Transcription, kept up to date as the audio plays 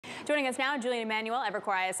Joining us now, Julian Emanuel,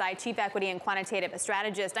 Evercore ISI Chief Equity and Quantitative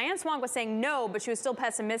Strategist. Diane Swong was saying no, but she was still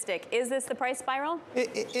pessimistic. Is this the price spiral?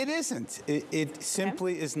 It isn't. It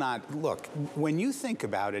simply is not. Look, when you think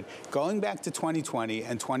about it, going back to 2020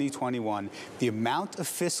 and 2021, the amount of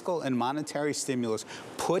fiscal and monetary stimulus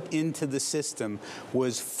put into the system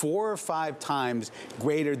was 4 or 5 times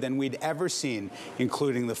greater than we'd ever seen,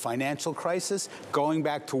 including the financial crisis, going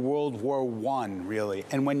back to World War I, really.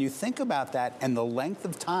 And when you think about that and the length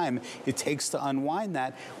of time it takes to unwind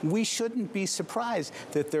that, we shouldn't be surprised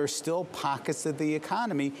that there are still pockets of the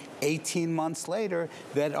economy 18 months later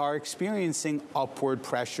that are experiencing upward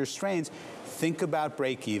pressure strains. Think about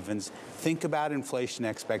break-evens. Think about inflation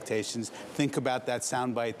expectations. Think about that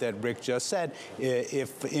soundbite that Rick just said.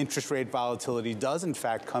 If interest rate volatility does, in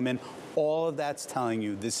fact, come in, all of that's telling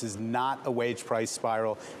you this is not a wage price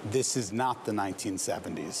spiral. This is not the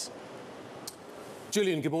 1970s.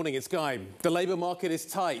 Julian, good morning. It's Guy. The labour market is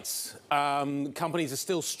tight. Companies are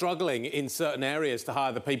still struggling in certain areas to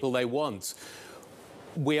hire the people they want.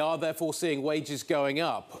 We are therefore seeing wages going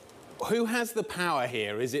up. Who has the power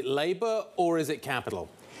here? Is it labour or is it capital?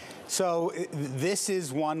 So this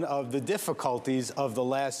is one of the difficulties of the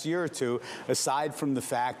last year or two, aside from the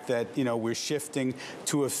fact that, we're shifting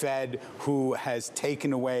to a Fed who has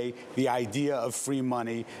taken away the idea of free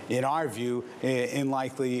money, in our view,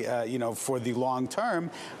 likely, for the long term.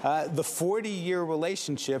 The 40-year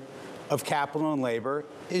relationship of capital and labor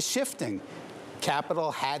is shifting.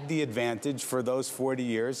 Capital had the advantage for those 40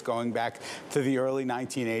 years, going back to the early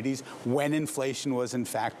 1980s, when inflation was in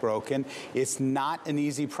fact broken. It's not an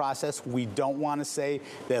easy process. We don't want to say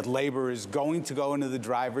that labor is going to go into the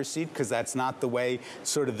driver's seat, because that's not the way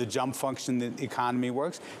sort of the jump function the economy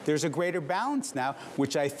works. There's a greater balance now,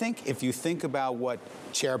 which I think, if you think about what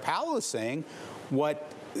Chair Powell is saying,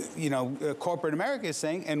 what corporate America is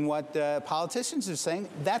saying, and what politicians are saying,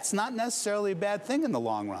 that's not necessarily a bad thing in the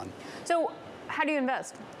long run. So how do you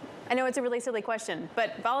invest? I know it's a really silly question,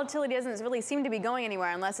 but volatility doesn't really seem to be going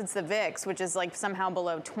anywhere unless it's the VIX, which is like somehow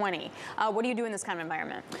below 20. What do you do in this kind of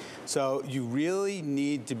environment? So you really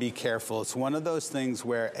need to be careful. It's one of those things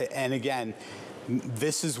where, and again,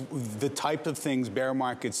 this is the type of things bear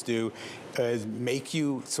markets do, make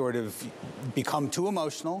you sort of become too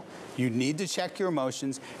emotional. You need to check your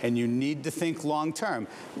emotions, and you need to think long term.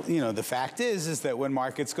 The fact is that when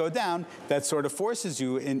markets go down, that sort of forces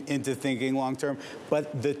you into thinking long term.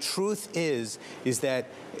 But the truth is that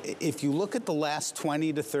if you look at the last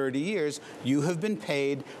 20 to 30 years, you have been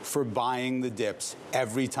paid for buying the dips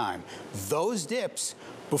every time. Those dips,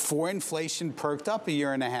 before inflation perked up a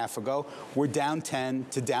year and a half ago, were down 10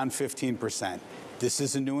 to down 15%. This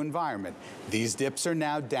is a new environment. These dips are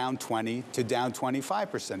now down 20 to down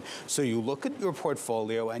 25%. So you look at your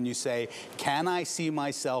portfolio and you say, can I see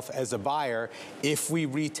myself as a buyer if we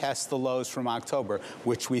retest the lows from October,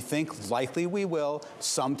 which we think likely we will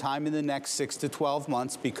sometime in the next 6 to 12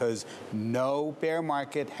 months, because no bear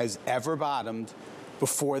market has ever bottomed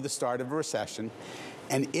before the start of a recession.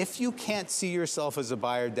 And if you can't see yourself as a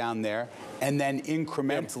buyer down there and then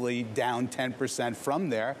incrementally down 10% from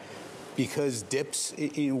there, because dips,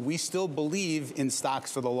 we still believe in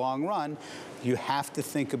stocks for the long run, you have to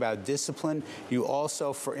think about discipline. You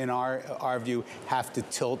also, in our view, have to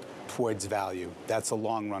tilt towards value. That's a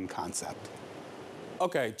long-run concept.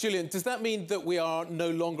 Okay, Julian, does that mean that we are no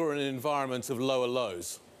longer in an environment of lower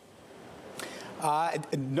lows?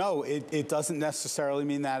 No, it doesn't necessarily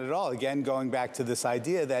mean that at all. Again, going back to this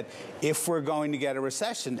idea that if we're going to get a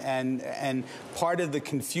recession, and part of the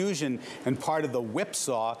confusion and part of the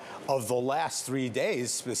whipsaw of the last 3 days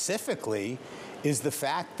specifically is the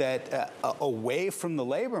fact that away from the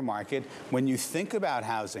labor market, when you think about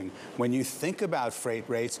housing, when you think about freight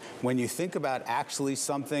rates, when you think about actually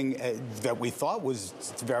something that we thought was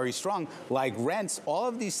very strong, like rents, all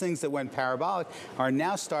of these things that went parabolic are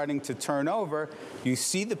now starting to turn over. You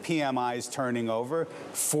see the PMIs turning over,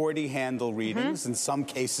 40-handle readings, in some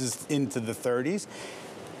cases into the 30s.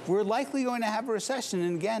 We're likely going to have a recession.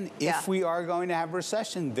 And again, if we are going to have a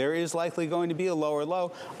recession, there is likely going to be a lower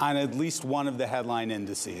low on at least one of the headline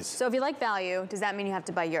indices. So if you like value, does that mean you have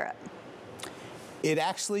to buy Europe? It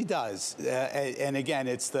actually does. And again,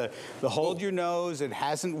 it's the hold your nose, it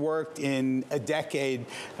hasn't worked in a decade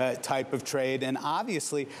type of trade. And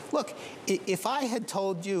obviously, look, if I had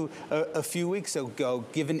told you a few weeks ago,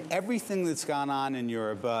 given everything that's gone on in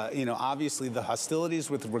Europe, obviously the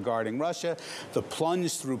hostilities regarding Russia, the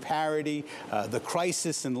plunge through parity, the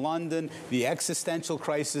crisis in London, the existential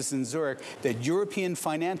crisis in Zurich, that European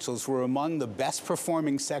financials were among the best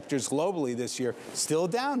performing sectors globally this year, still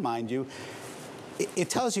down, mind you, it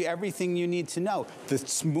tells you everything you need to know.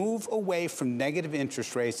 The move away from negative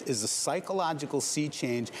interest rates is a psychological sea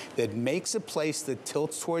change that makes a place that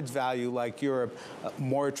tilts towards value like Europe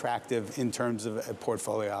more attractive in terms of a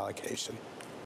portfolio allocation.